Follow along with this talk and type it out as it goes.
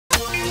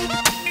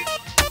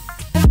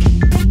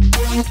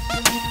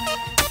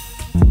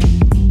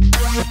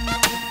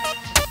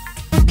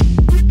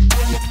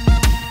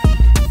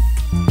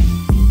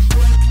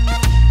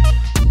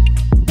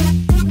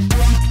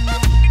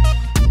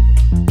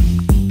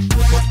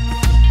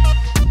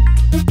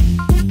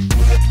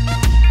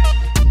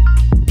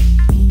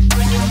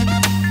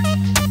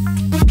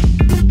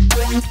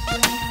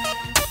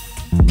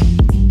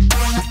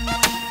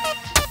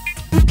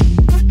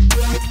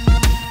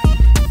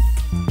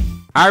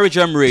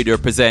Harlem Radio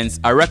presents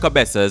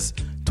Oracabessa's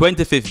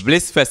 25th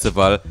Bliss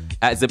Festival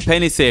at the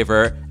Penny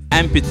Saver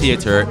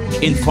Amphitheater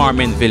in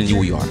Farmingville,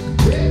 New York.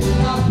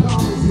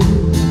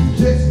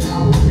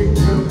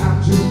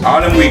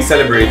 Harlem Week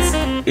celebrates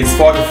its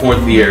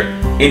 44th year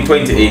in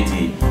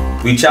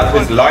 2018. We chat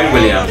with Lloyd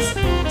Williams,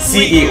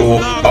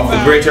 CEO of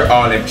the Greater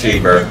Harlem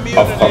Chamber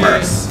of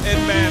Commerce. In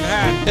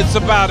Manhattan, it's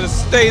about a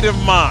state of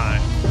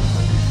mind.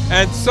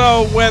 And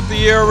so whether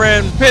you're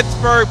in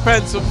Pittsburgh,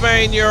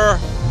 Pennsylvania,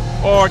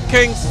 or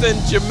Kingston,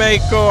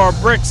 Jamaica, or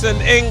Brixton,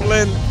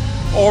 England,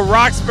 or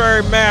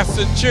Roxbury,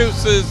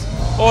 Massachusetts,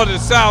 or the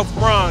South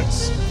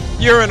Bronx,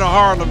 you're in a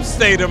Harlem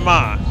state of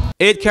mind.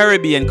 8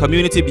 Caribbean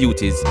community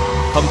beauties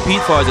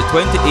compete for the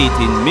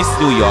 2018 Miss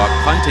New York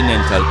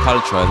Continental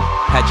Cultural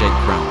Pageant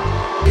crown.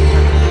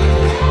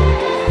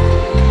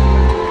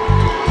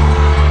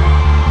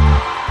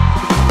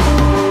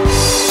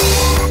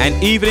 An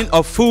evening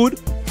of food,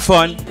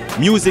 fun,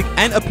 music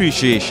and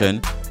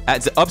appreciation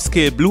at the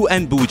upscale Blue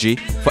and Bougie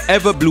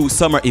Forever Blue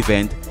Summer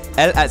event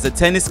held at the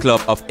Tennis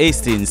Club of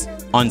Hastings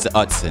on the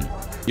Hudson.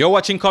 You're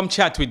watching Come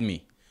Chat With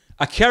Me,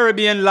 a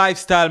Caribbean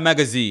lifestyle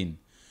magazine,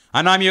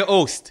 and I'm your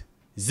host,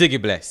 Ziggy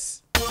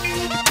Bless.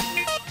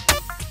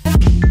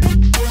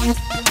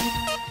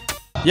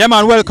 Yeah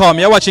man, welcome.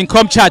 You're watching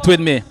Come Chat With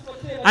Me.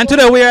 And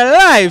today we are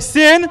live,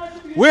 seeing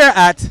we're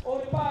at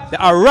the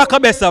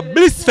Oracabessa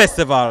Bliss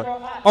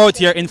Festival out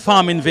here in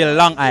Farmingville,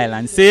 Long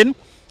Island. Seeing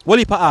whole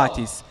heap of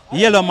artists,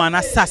 Yellow Man,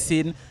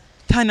 Assassin,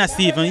 Tanya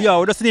Steven,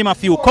 yo, just name a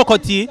few,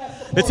 Cocotti,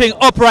 the thing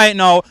up right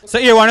now. So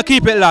here we want to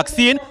keep it locked.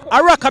 Seeing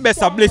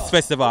Oracabessa Bliss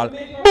Festival.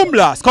 Boom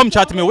blast, come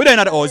chat to me with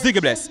another hour. Ziggy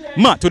Bless,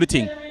 man to the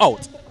thing,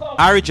 out.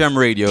 Harlem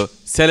Radio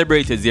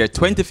celebrated their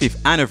 25th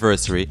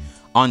anniversary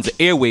on the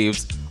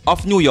airwaves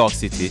of New York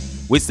City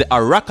with the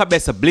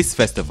Oracabessa Bliss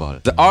Festival.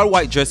 The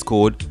all-white dress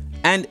code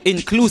and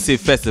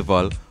inclusive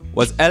festival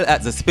was held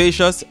at the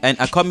spacious and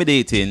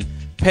accommodating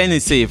Penny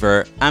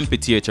Saver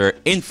Amphitheater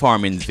in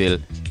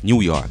Farmingville, New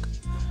York.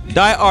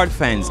 Die-hard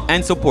fans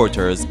and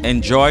supporters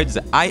enjoyed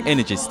the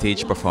high-energy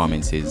stage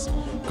performances.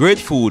 Great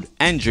food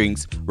and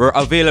drinks were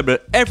available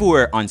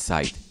everywhere on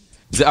site.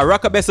 The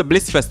Oracabessa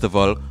Bliss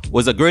Festival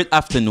was a great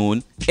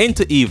afternoon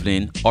into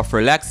evening of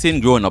relaxing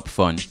grown-up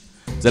fun.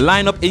 The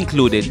lineup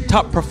included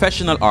top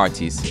professional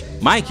artists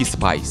Mikey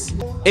Spice,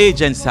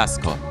 Agent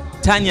Sasko,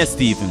 Tanya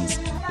Stevens,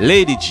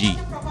 Lady G,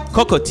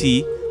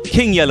 Cocotti,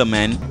 King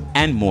Yellowman,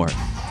 and more.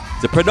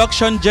 The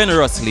production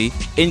generously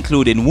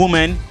included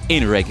women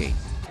in reggae.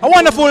 A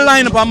wonderful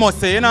lineup, I must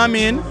say, you know what I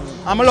mean?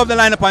 I love the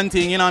lineup and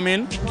thing, you know what I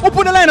mean? Who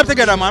put the lineup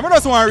together, man? We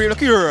just want to real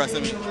curious. I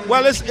mean.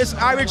 Well, it's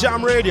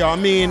Harlem Radio. I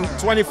mean,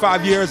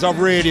 25 years of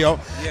radio,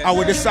 and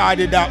we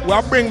decided that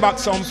we'll bring back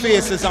some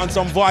faces and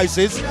some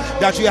voices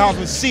that you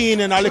haven't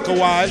seen in a little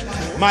while.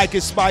 Mikey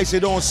Spice, you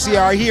don't see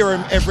or hear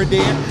him every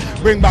day.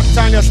 Bring back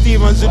Tanya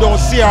Stevens, you don't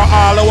see her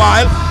all the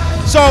while.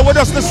 So we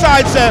just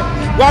decided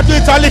we'll do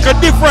it a little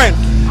different.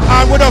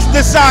 And we just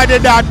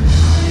decided that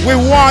we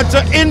want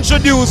to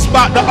introduce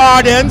back the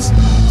audience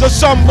to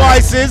some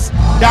voices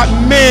that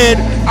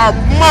made our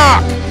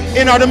mark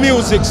in the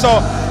music. So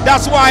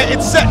that's why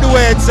it's set the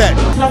way it's set.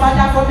 You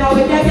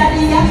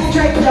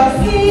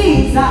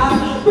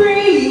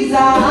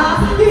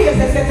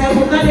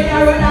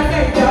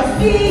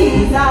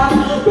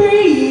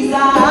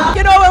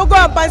know, when we go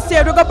up on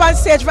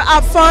stage for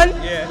have fun.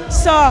 Yeah.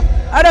 So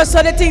I just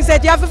saw the things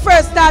that you have to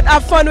first start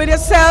have fun with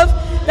yourself.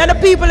 Then the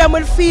people them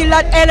will feel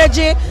that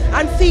energy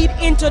and feed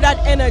into that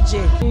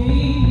energy.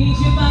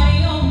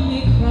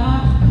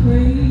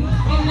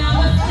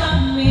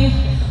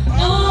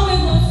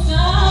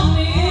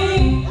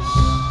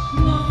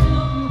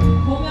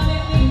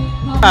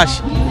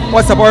 Ash,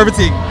 what's up,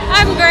 everything?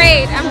 I'm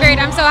great.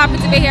 I'm so happy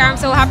to be here. I'm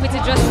so happy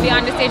to just be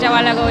on the stage a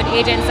while ago with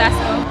Agent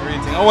Sasko.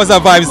 How was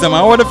that vibes, man?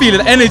 How was the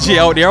feeling, energy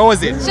out there? How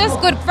was it? It's just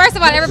good. First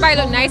of all, everybody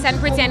look nice and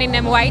pretty and in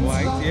them white.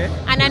 Yeah.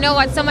 And I know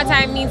what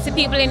summertime means to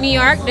people in New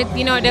York. That,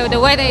 you know, the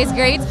weather is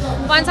great.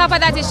 But on top of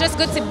that, it's just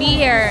good to be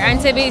here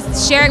and to be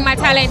sharing my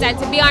talent and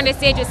to be on the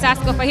stage with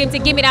Sasko, for him to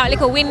give me that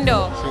little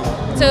window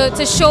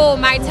to show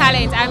my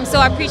talent. I'm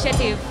so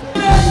appreciative.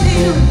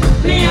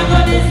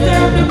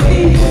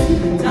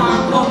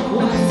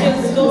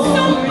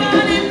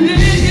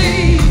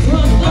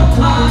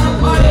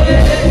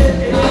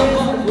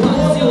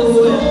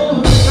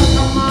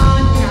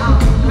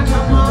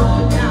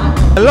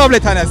 Lovely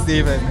Tanya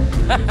Steven.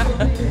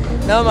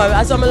 No man,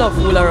 I saw me love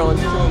fool around.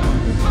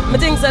 I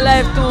think the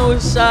life too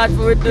short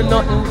for we do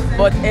nothing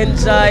but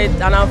enjoy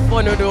it and have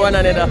fun with one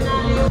another.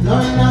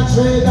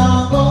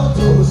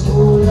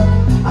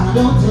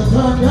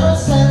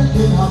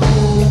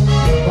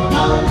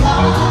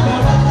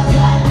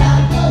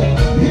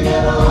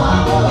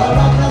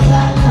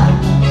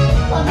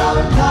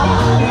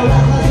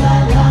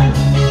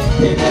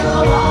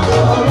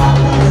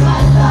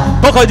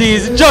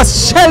 Bougie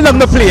just shell them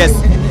the place.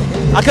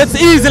 I can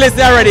easily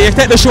say already,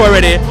 take the show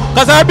already,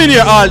 because I've been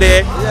here all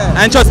day,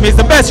 and trust me, it's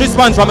the best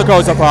response from the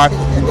crowd so far.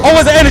 How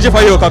was the energy for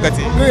you,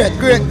 Cocotti?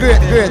 Great.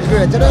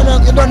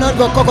 You don't know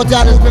go Cocotti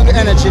and just bring the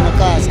energy in the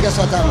class. Guess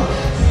what,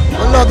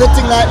 We love the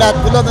thing like that.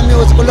 We love the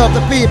music, we love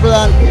the people,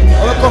 and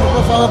we come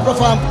to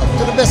perform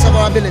to the best of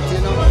our ability,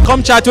 you know.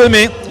 Come chat with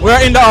me. We're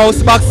in the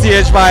house,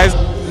 backstage vibes,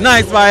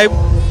 nice vibe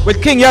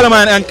with King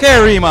Yellowman and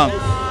K-Rima.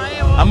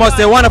 I must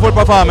say, wonderful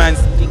performance.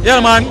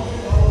 Yellowman,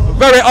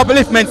 very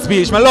upliftment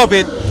speech. I love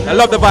it. I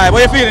love the vibe.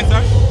 What are you feeling,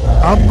 sir?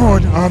 I'm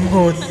good, I'm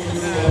good.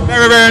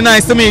 Very, very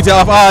nice to meet you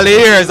after all the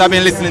years I've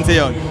been listening to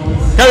you.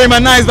 Carrying a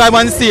nice vibe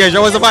on stage.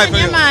 How was the vibe for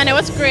you? Yeah, man, it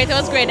was great. It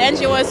was great. The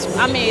energy was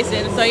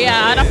amazing. So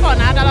yeah, I had fun.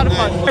 I had a lot of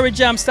fun. Our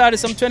jam started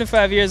some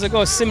 25 years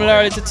ago,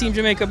 similarly to Team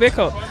Jamaica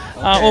Biko.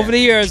 Over the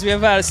years, we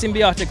have had a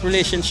symbiotic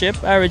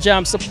relationship. Our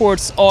jam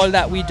supports all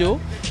that we do.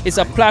 It's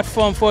a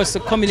platform for us to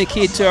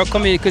communicate to our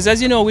community, because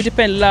as you know, we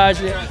depend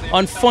largely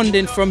on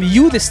funding from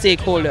you, the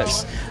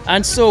stakeholders.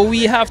 And so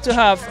we have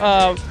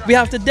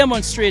to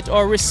demonstrate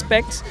our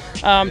respect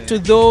to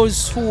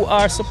those who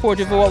are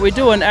supportive of what we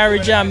do. And our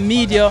jam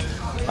media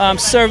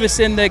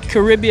servicing the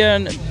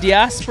Caribbean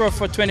diaspora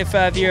for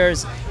 25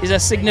 years is a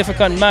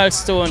significant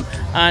milestone,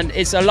 and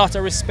it's a lot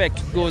of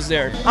respect goes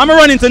there. I'm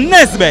running to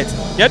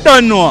Nesbet. You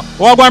don't know.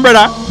 What going,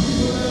 brother?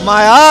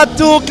 My heart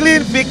too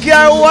clean for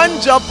carry one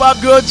drop of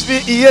grudge for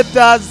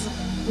haters.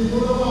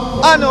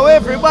 I know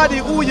everybody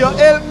who you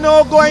help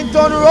now going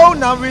turn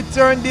around and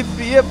return the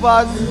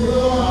favors.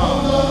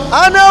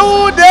 I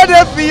know who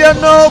they for you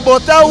now,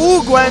 but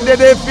who going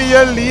they for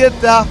you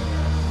later.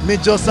 Me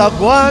just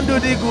go and do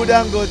the good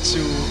and go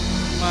through.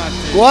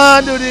 Go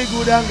and do the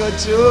good and go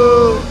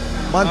through.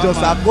 Man just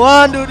go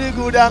and do the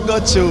good and go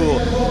through.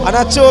 And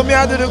I show me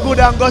I do the good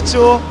and go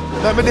through.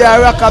 Let me do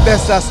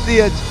Oracabessa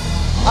stage.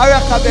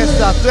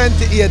 Oracabessa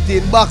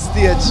 2018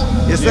 backstage.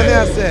 You see me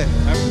I say?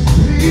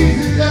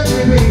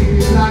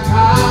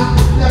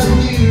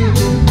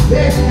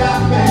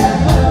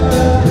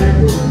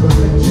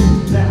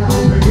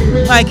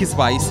 Mikey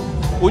Spice,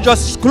 we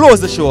just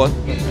close the show.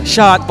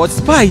 Short but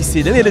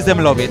spicy. The ladies them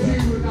love it.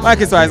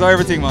 Mikey Spice, how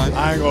everything, man?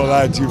 I ain't gonna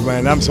lie to you,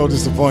 man. I'm so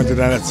disappointed,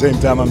 and at the same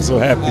time, I'm so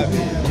happy.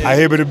 I'm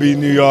able to be in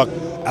New York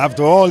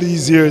after all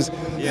these years.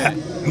 Yeah.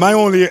 My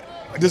only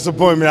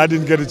disappointment, I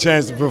didn't get a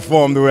chance to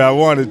perform the way I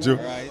wanted to.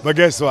 Right. But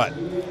guess what?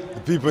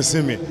 The people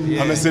see me.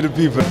 Yeah. I'm gonna see the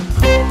people.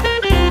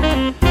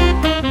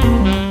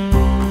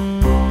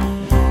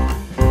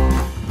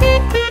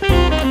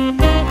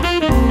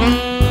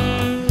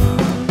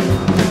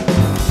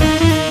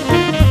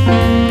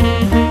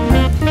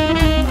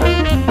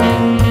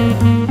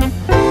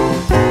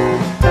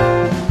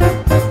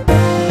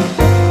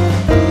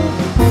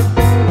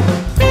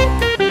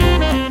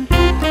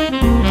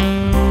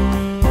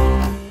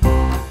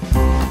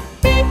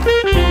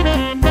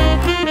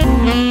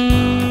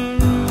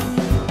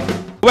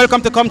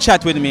 Welcome to Come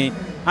Chat With Me,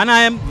 and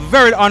I am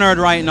very honored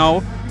right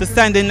now to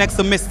stand in next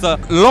to Mr.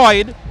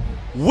 Lloyd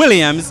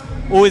Williams,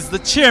 who is the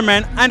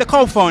chairman and the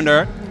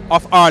co-founder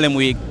of Harlem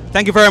Week.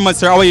 Thank you very much,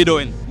 sir. How are you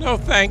doing? No,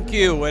 thank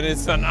you, and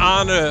it's an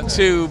honor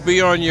to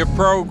be on your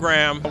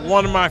program.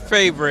 One of my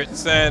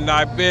favorites, and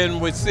I've been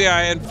with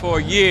CIN for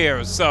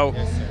years, so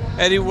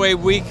any way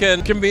we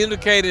can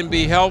communicate and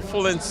be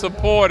helpful and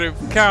supportive,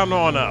 count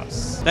on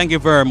us. Thank you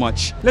very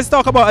much. Let's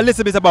talk about a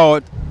little bit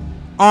about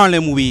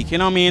Harlem Week, you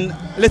know what I mean?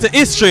 A little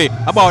history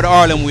about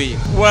Harlem Week.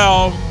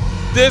 Well,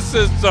 this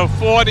is the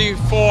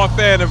 44th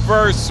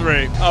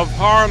anniversary of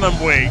Harlem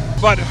Week,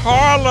 but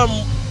Harlem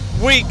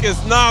Week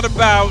is not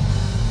about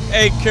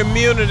a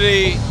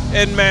community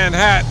in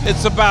Manhattan.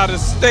 It's about a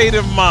state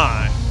of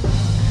mind.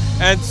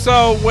 And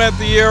so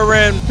whether you're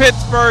in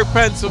Pittsburgh,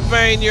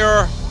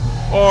 Pennsylvania,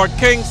 or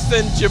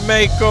Kingston,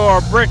 Jamaica, or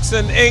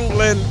Brixton,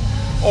 England,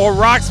 or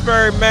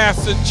Roxbury,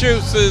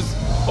 Massachusetts,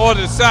 or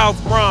the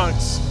South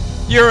Bronx,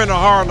 you're in a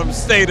Harlem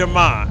state of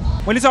mind.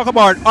 When you talk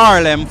about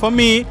Harlem, for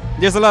me,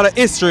 there's a lot of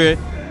history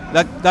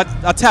that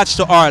attached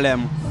to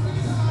Harlem.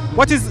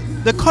 What is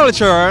the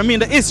culture, I mean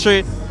the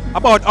history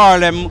about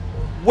Harlem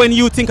when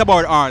you think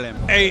about Harlem?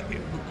 A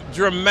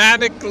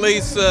dramatically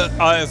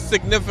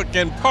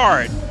significant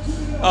part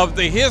of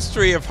the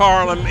history of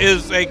Harlem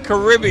is a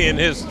Caribbean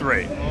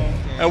history,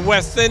 a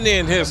West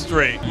Indian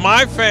history.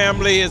 My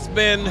family has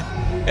been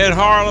in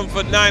Harlem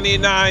for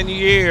 99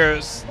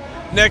 years.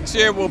 Next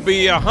year will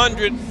be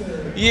 100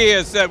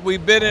 years that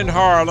we've been in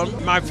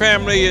Harlem. My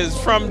family is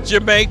from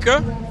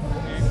Jamaica.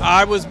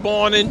 I was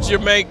born in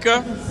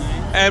Jamaica,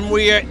 and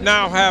we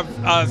now have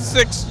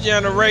 6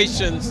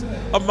 generations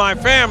of my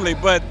family.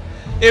 But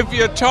if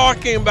you're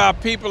talking about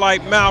people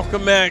like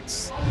Malcolm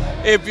X,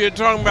 if you're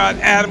talking about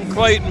Adam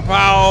Clayton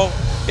Powell,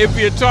 if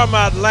you're talking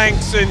about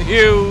Langston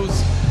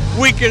Hughes,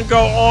 we can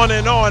go on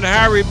and on,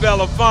 Harry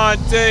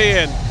Belafonte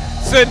and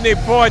Sidney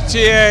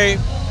Poitier.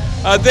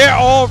 They're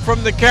all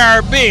from the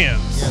Caribbean.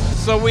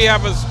 So we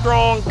have a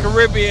strong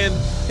Caribbean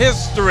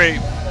history,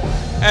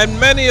 and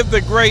many of the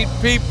great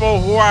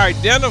people who are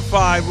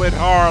identified with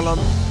Harlem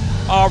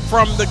are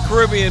from the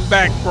Caribbean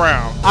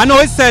background. I know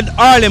it said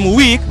Harlem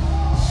Week,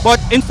 but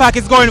in fact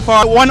it's going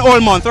for one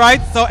whole month, right?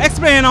 So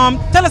explain,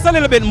 tell us a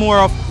little bit more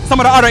of some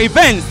of the other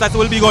events that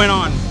will be going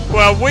on.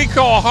 Well, we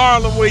call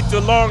Harlem Week the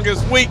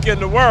longest week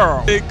in the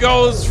world. It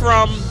goes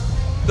from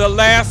the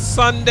last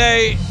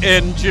Sunday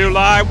in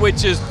July,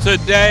 which is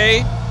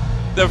today,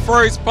 the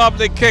first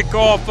public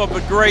kickoff of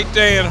a great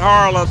day in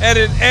Harlem. And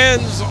it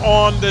ends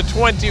on the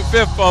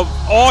 25th of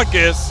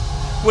August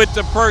with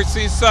the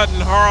Percy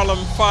Sutton Harlem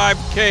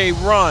 5K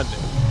run.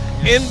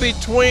 In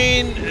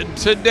between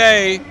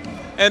today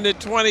and the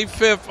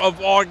 25th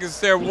of August,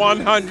 there are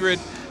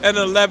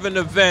 111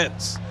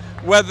 events,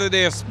 whether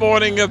they're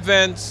sporting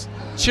events,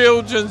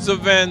 children's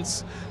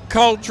events,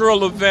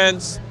 cultural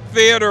events,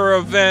 theater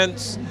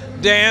events,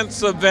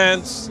 dance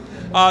events.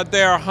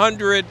 There are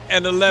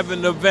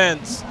 111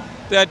 events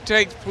that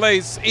take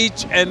place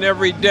each and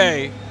every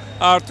day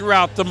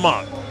throughout the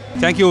month.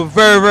 Thank you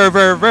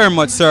very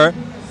much, sir,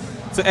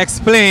 to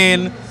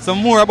explain some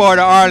more about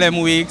the Harlem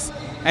Weeks.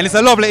 And it's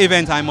a lovely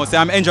event, I must say.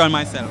 I'm enjoying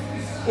myself.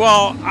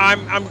 Well,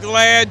 I'm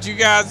glad you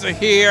guys are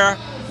here.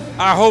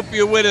 I hope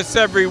you're with us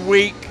every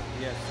week.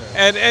 Yes, sir.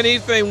 And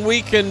anything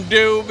we can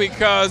do,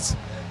 because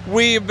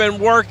we've been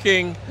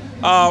working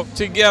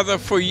together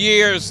for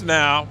years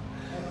now.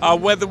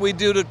 Whether we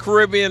do the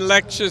Caribbean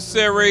Lecture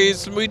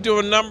Series, we do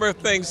a number of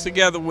things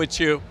together with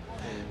you.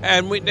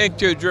 And we think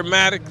you're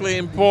dramatically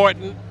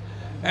important.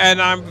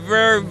 And I'm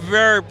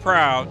very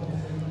proud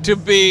to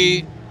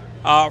be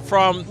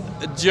from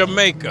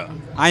Jamaica.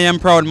 I am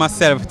proud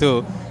myself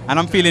too. And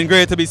I'm feeling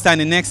great to be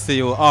standing next to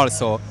you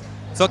also.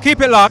 So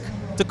keep it locked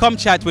to come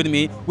chat with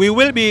me. We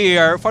will be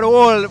here for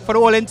the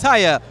whole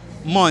entire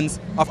month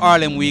of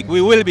Harlem Week.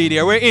 We will be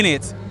there. We're in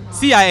it.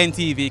 CIN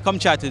TV. Come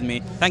chat with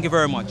me. Thank you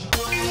very much.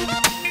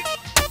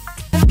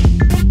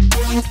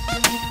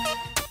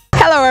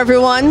 Hello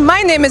everyone,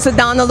 my name is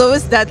Adana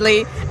Lewis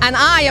Dudley and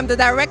I am the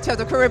director of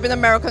the Caribbean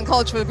American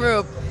Cultural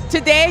Group.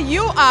 Today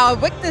you are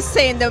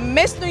witnessing the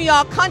Miss New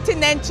York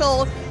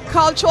Continental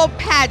Cultural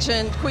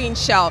Pageant Queen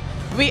Show.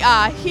 We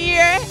are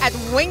here at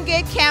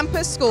Wingate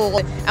Campus School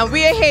and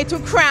we are here to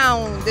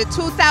crown the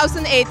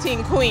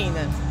 2018 Queen.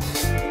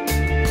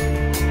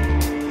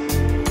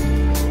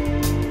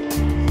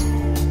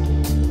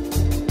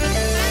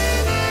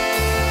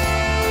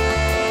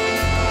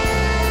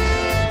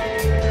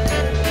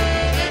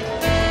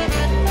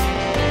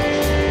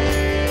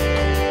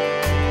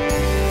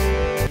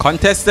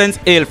 Contestants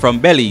hail from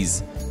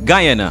Belize,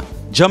 Guyana,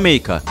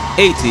 Jamaica,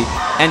 Haiti,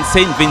 and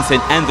St.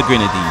 Vincent and the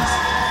Grenadines.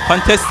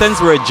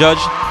 Contestants were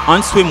judged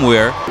on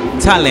swimwear,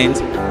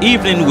 talent,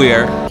 evening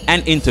wear,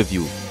 and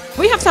interview.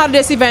 We have started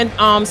this event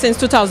since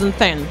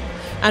 2010,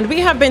 and we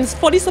have been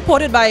fully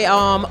supported by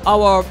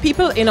our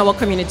people in our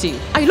community.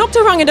 I looked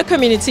around in the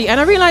community and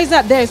I realized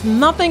that there's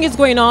nothing is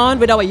going on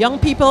with our young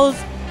people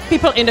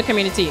in the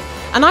community.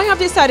 And I have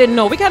decided,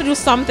 no, we got to do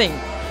something.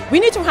 We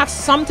need to have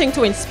something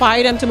to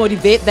inspire them, to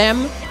motivate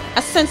them,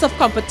 a sense of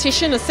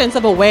competition, a sense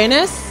of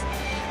awareness.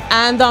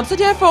 And so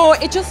therefore,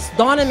 it just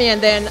dawned on me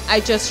and then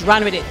I just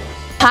ran with it.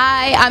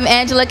 Hi, I'm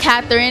Angela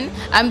Catherine.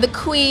 I'm the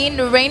queen,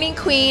 the reigning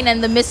queen,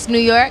 and the Miss New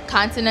York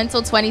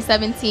Continental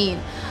 2017.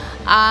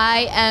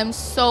 I am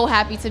so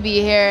happy to be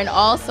here, and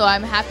also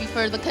I'm happy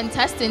for the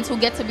contestants who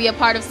get to be a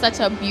part of such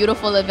a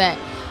beautiful event.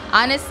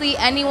 Honestly,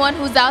 anyone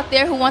who's out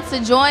there who wants to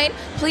join,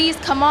 please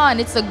come on.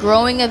 It's a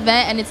growing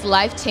event and it's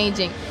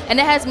life-changing. And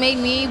it has made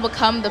me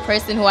become the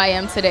person who I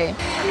am today.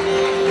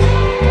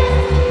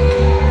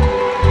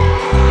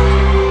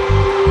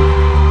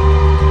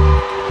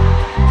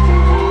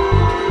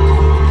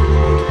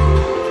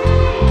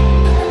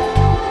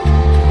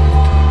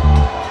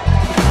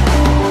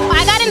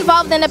 I got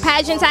involved in the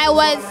pageant. I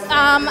was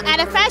at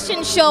a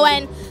fashion show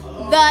and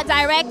the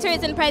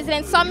directors and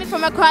presidents saw me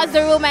from across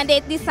the room and they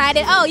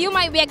decided, oh, you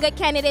might be a good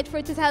candidate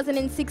for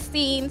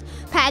 2016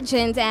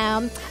 pageant.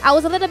 I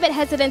was a little bit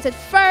hesitant at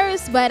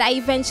first, but I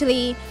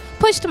eventually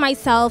pushed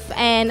myself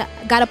and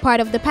got a part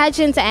of the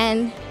pageant,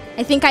 and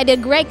I think I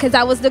did great because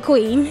I was the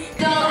queen.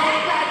 Don't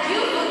act like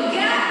you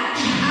forgot.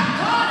 I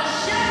called a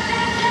shot.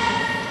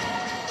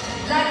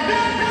 Like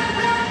blah, blah,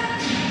 blah.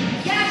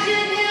 Y'all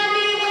should know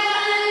me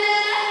well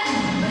enough.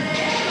 But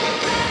it ain't no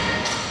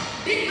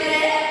fun. Big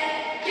bad.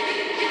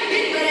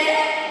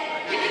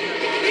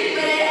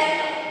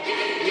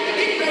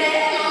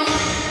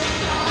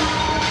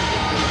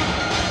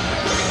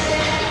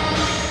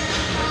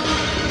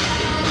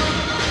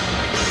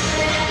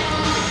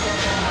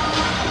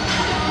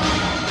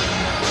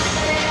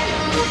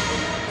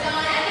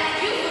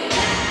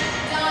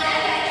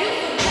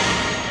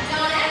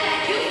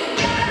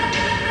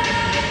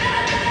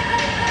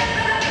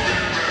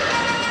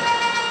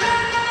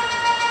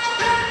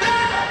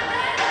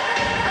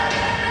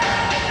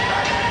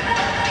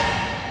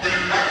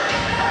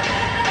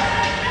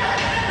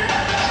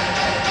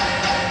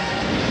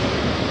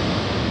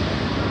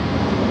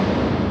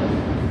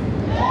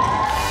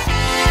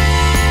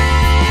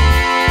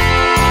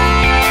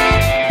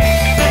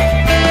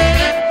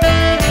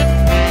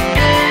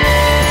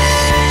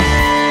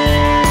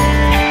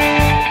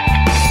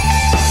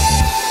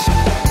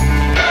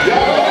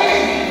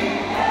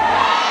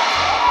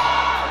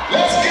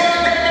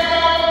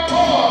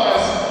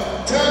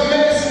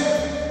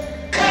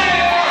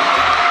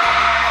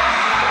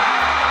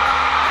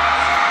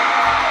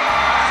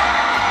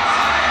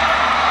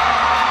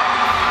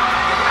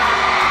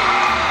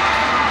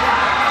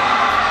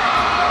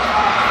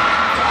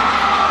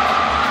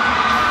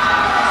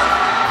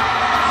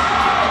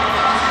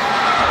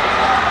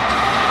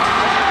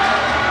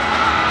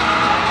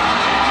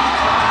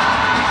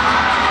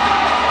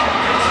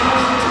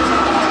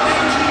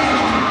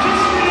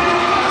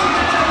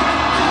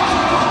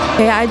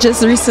 Okay, I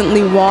just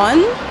recently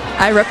won.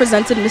 I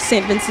represented Miss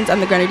St. Vincent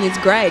and the Grenadines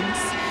Gregs,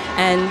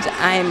 and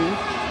I'm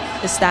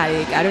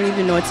ecstatic. I don't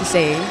even know what to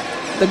say.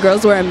 The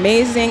girls were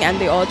amazing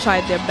and they all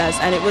tried their best,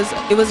 and it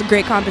was a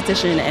great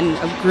competition and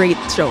a great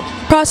show.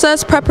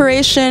 Process,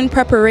 preparation.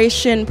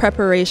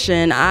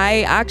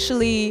 I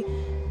actually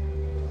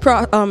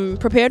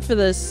prepared for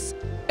this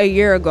a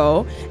year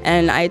ago,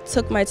 and I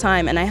took my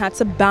time and I had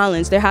to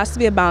balance. There has to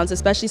be a balance,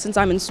 especially since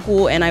I'm in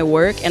school and I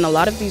work, and a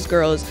lot of these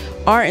girls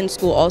are in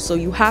school also.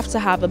 You have to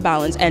have a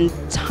balance, and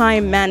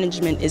time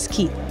management is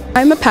key.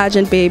 I'm a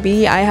pageant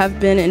baby. I have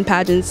been in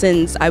pageants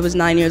since I was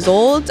 9 years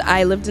old.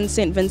 I lived in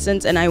St.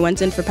 Vincent and I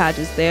went in for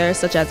pageants there,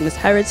 such as Miss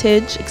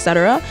Heritage,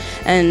 etc.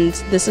 And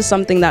this is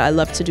something that I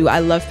love to do. I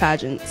love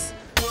pageants.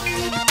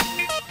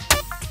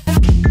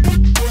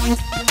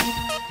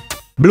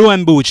 Blue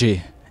and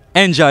Bougie,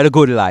 enjoy the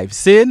good life.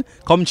 Sin,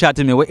 come chat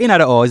to me. We're in at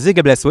the house.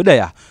 Ziggy bless with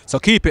there. So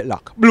keep it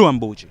locked. Blue and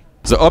Bougie.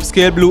 The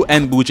upscale Blue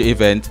and Bougie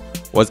event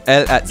was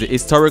held at the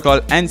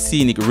historical and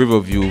scenic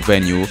Riverview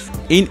venue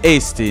in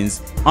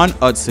Hastings on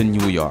Hudson,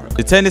 New York,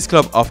 the Tennis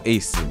Club of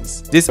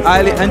Hastings. This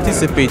highly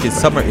anticipated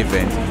summer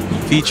event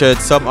featured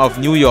some of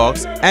New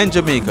York's and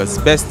Jamaica's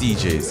best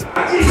DJs.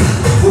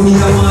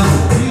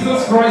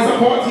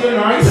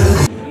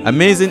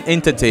 Amazing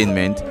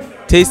entertainment,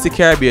 tasty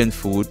Caribbean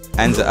food,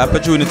 and the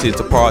opportunity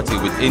to party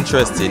with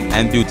interesting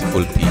and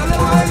beautiful people.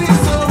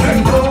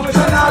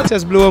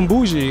 As Blue and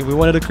Bougie, we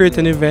wanted to create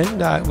an event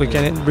that we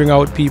can bring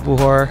out people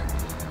who are,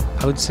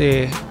 I would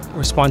say,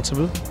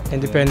 responsible,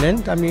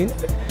 independent. I mean,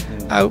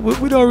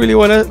 we don't really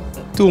want to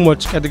too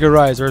much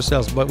categorize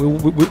ourselves, but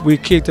we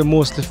cater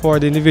mostly for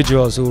the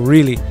individuals who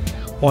really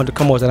want to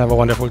come out and have a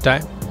wonderful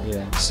time.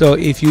 Yeah. So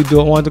if you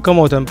don't want to come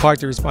out and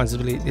party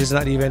responsibly, this is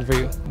not the event for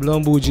you. Blue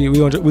and Bougie,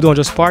 we don't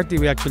just party,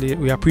 we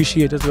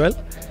appreciate as well.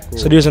 Cool.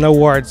 So there's an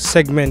award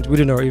segment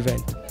within our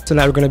event.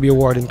 Tonight we're going to be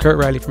awarding Kurt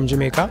Riley from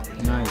Jamaica.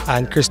 Nice.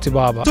 And Christy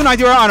Barber. Tonight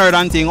you were honored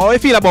and thing. How do you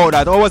feel about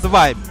that? How was the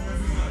vibe?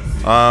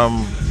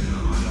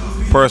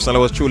 Personally,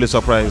 I was truly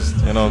surprised,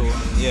 you know.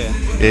 Yeah.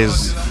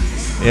 Is,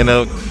 you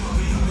know,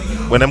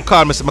 when them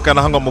call me, I kind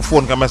of hang up my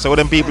phone and I say, what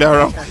them people are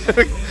around?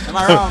 Am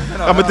I wrong?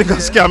 I'm thinking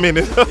of scamming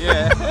it.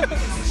 Yeah.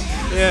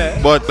 Yeah.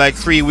 But like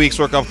 3 weeks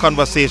worth of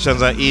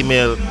conversations and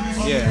email,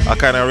 yeah, I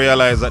kind of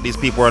realized that these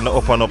people are on the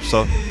up and up,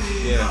 so,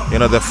 yeah, you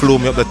know, they flew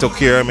me up, they took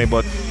care of me,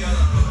 but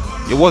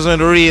it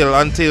wasn't real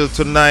until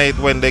tonight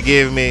when they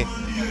gave me,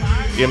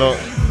 you know,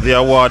 the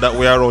award that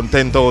we are around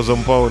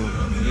 £10,000.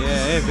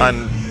 Yeah.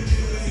 And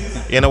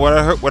you know,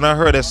 when I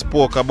heard they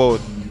spoke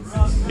about,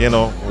 you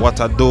know, what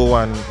I do,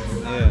 and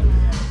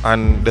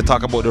and they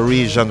talk about the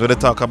regions, when they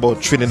talk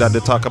about Trinidad,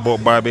 they talk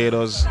about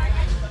Barbados,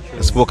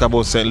 they spoke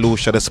about St.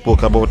 Lucia, they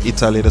spoke about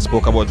Italy, they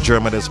spoke about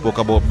Germany, they spoke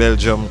about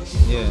Belgium,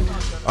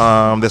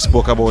 they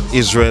spoke about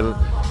Israel,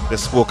 they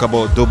spoke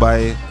about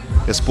Dubai,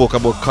 they spoke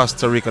about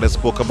Costa Rica, they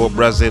spoke about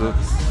Brazil.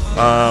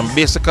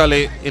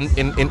 Basically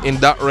in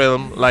that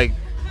realm, like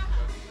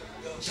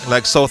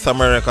South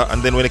America,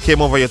 and then when they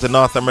came over here to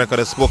North America,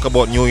 they spoke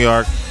about New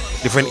York,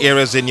 different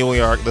areas in New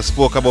York, they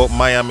spoke about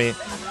Miami,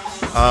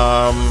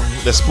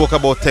 they spoke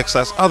about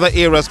Texas, other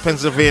areas,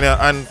 Pennsylvania,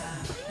 and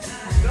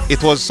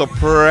it was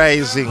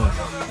surprising.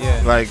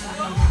 Yeah. Like,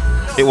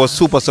 it was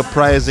super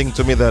surprising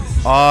to me that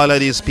all of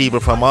these people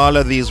from all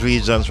of these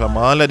regions, from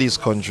all of these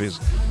countries,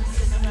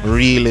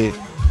 really,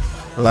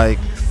 like,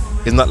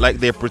 it's not like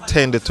they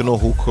pretended to know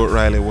who Kurt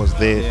Riley was.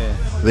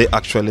 They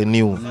actually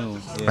knew.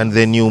 And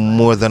they knew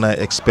more than I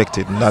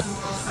expected. Not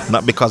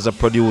because they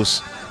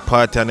produced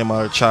Party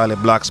Animal, Charlie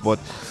Blacks, but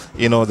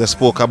you know, they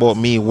spoke about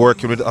me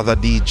working with other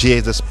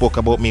DJs. They spoke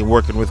about me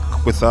working with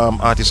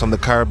artists from the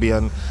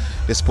Caribbean.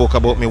 They spoke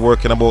about me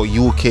working about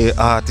UK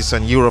artists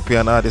and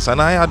European artists,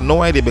 and I had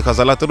no idea because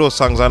a lot of those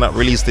songs are not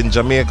released in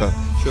Jamaica.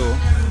 Sure.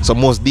 So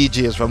most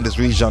DJs from this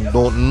region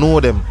don't know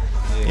them.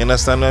 You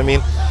understand what I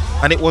mean?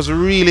 And it was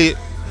really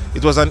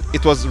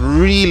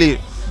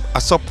a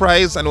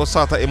surprise, and it was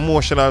sort of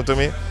emotional to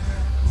me.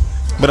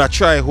 But I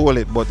try to hold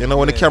it. But you know,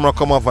 when the camera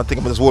come off, I think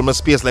I'm just hold my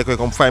space like I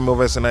come find me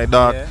over in the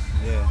dark.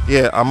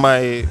 Yeah. Am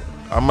I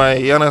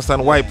you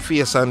understand, wipe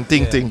face and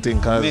ting.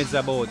 Cause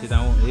about it,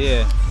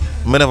 yeah.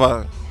 I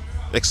never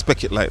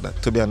expect it like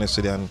that, to be honest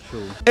with you. And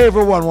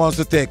everyone wants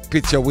to take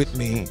picture with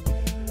me.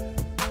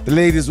 The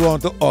ladies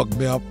want to hug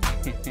me up,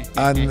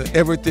 and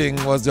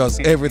everything was just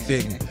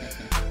everything.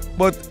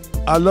 But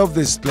I love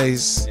this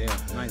place. Yeah,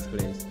 nice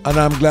place. And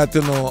I'm glad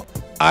to know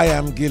I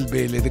am Gil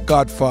Bailey, the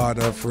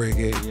godfather of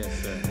reggae.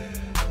 Yes, sir.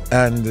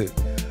 And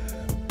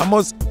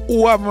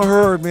who haven't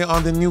heard me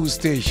on the news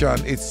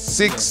station, it's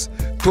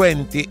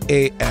 6:20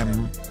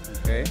 a.m.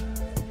 Okay.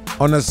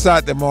 On a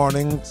Saturday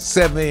morning,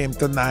 7 a.m.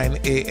 to 9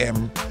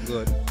 a.m.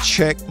 Good.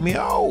 Check me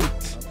out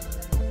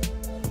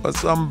for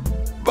some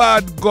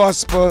bad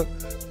gospel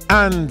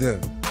and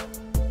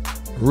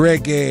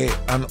reggae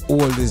and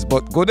all this,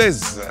 but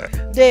goodies.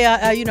 They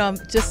are, you know,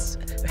 just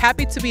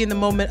happy to be in the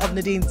moment of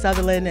Nadine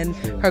Sutherland and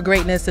her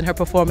greatness and her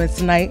performance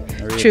tonight.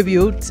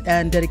 Tribute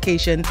and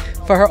dedication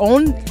for her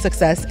own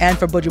success and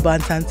for Bougie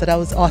Bantan. So that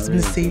was awesome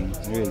to see.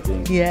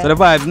 Yeah. So the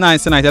vibe's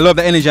nice tonight. I love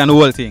the energy and the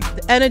whole thing.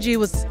 The energy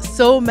was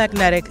so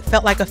magnetic.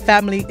 Felt like a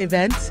family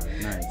event.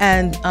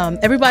 And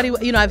everybody,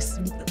 you know, I've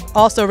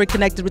also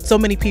reconnected with so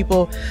many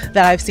people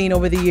that I've seen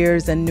over the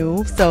years and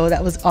knew. So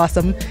that was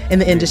awesome in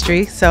the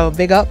industry. So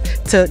big up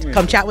to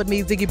come chat with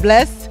me, Ziggy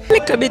Bless.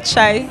 Little bit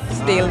shy,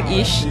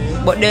 still-ish.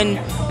 But then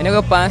when you go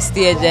up on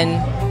stage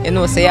and you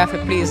know, so you have to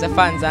please the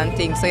fans and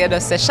things. So you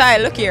just say, shy,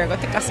 look here, go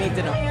take a seat,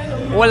 you know.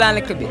 Hold on a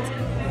little bit,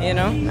 you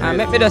know. And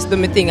make me just do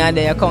my thing and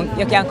then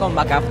you can come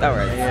back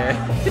afterwards.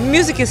 Yeah. The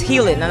music is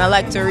healing and I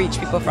like to reach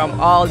people from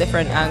all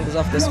different angles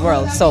of this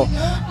world. So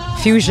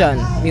fusion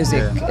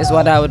music is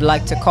what I would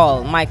like to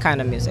call my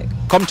kind of music.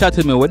 Come chat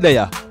with me, what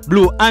there?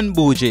 Blue and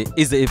Bougie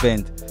is the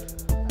event.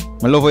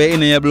 I love how you're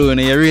in your blue and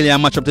you really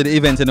match up to the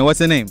event. You know, what's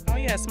your name? Oh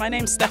yes, my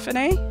name's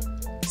Stephanie.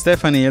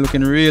 Stephanie, you're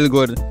looking real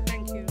good.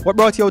 Thank you. What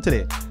brought you out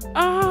today?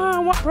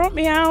 What brought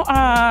me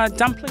out?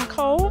 Dumpling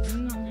Cove.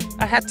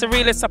 I had to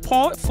really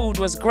support. Food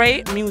was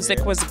great,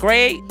 music was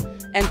great,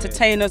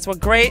 entertainers were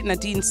great.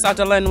 Nadine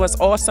Sutherland was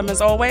awesome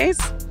as always.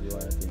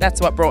 That's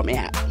what brought me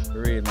out.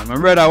 Great, man. My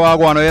brother,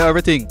 Wagwan,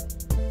 everything?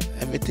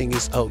 Everything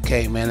is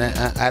okay, man.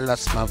 I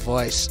lost my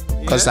voice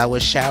because I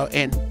was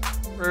shouting.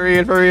 For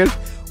real, for real.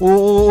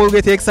 Who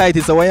get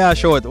excited, so why you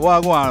shout?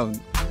 Wagwan.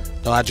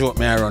 No, I joke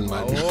me around,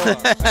 man.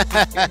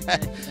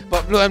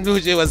 But Blue and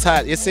Bougie was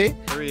hot, you see?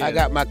 I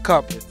got my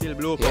cup. Still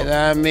blue cup. You know what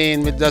I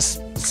mean? We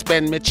just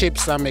spend my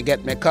chips and me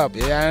get my cup.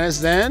 You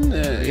understand?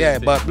 Yeah,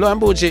 but Blue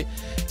and Bougie,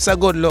 it's a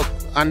good look.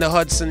 On the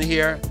Hudson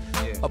here,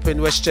 up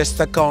in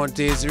Westchester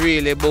County, is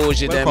really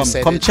bougie.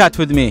 Come chat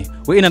with me.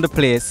 We're in the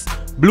place.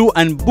 Blue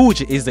and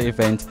Bougie is the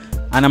event.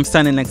 And I'm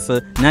standing next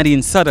to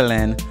Nadine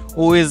Sutherland,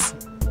 who is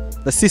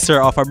the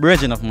sister of a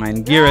brethren of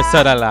mine, Gary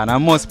Sutherland. I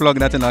must plug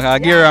that in.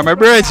 Gary, I'm a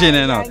brethren,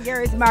 you know.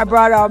 Gary's my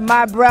brother,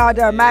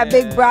 my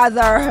big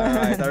brother.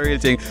 It's a real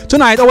thing.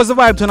 Tonight, how was the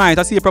vibe tonight?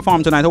 I see you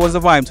perform tonight. How was the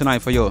vibe tonight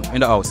for you in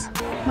the house?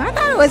 I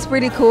thought it was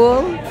pretty cool.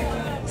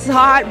 It's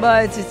hot,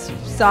 but it's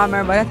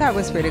summer, but I thought it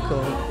was pretty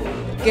cool.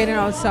 Getting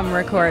out some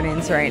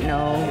recordings right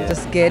now.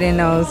 Just getting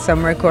out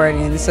some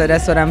recordings. So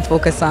that's what I'm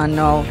focused on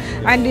now.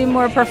 And doing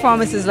more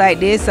performances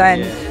like this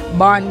and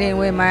bonding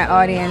with my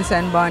audience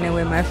and bonding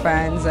with my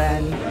fans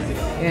and,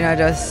 you know,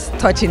 just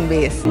touching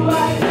base.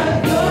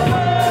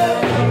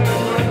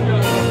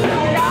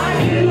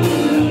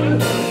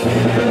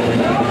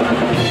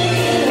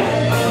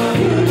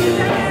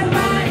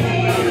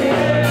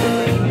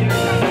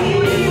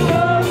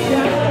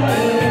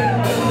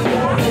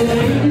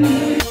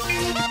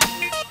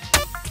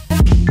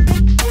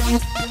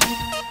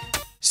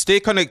 Stay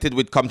connected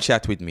with Come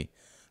Chat With Me.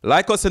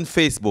 Like us on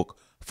Facebook,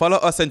 follow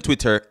us on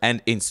Twitter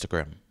and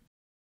Instagram.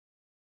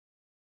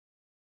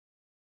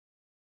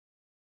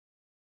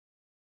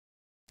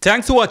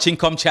 Thanks for watching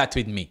Come Chat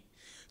With Me.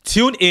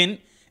 Tune in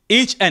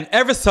each and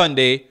every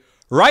Sunday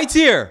right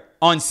here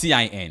on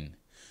CIN.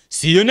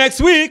 See you next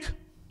week.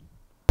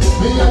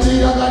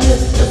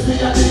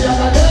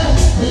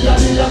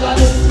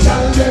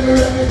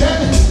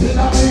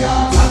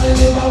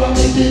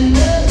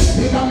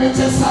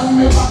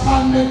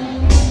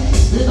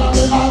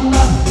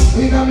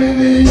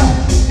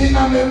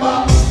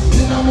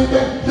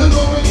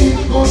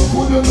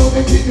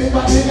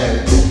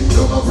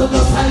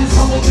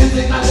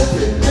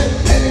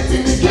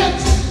 Anything we get,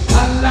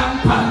 and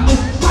lamp and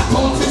I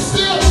told you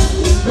still,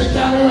 we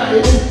can ride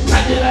it,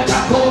 like a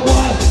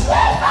cowboy.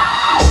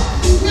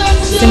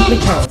 Simply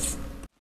Curls.